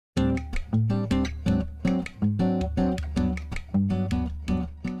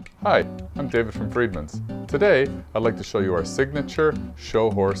Hi, I'm David from Freedman's. Today, I'd like to show you our signature show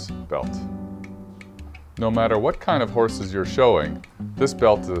horse belt. No matter what kind of horses you're showing, this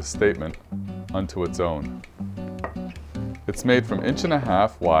belt is a statement unto its own. It's made from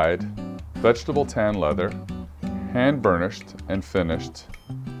 1.5 inch wide, vegetable tan leather, hand burnished and finished,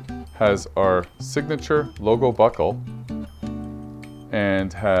 has our signature logo buckle,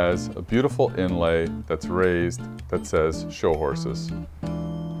 and has a beautiful inlay that's raised that says show horses.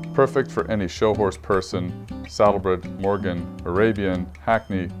 Perfect for any show horse person, saddlebred, Morgan, Arabian,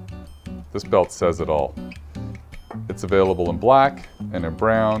 Hackney. This belt says it all. It's available in black and in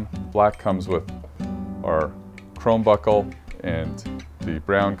brown. Black comes with our chrome buckle and the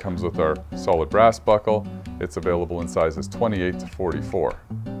brown comes with our solid brass buckle. It's available in sizes 28 to 44.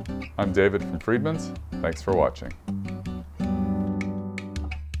 I'm David from Freedman's. Thanks for watching.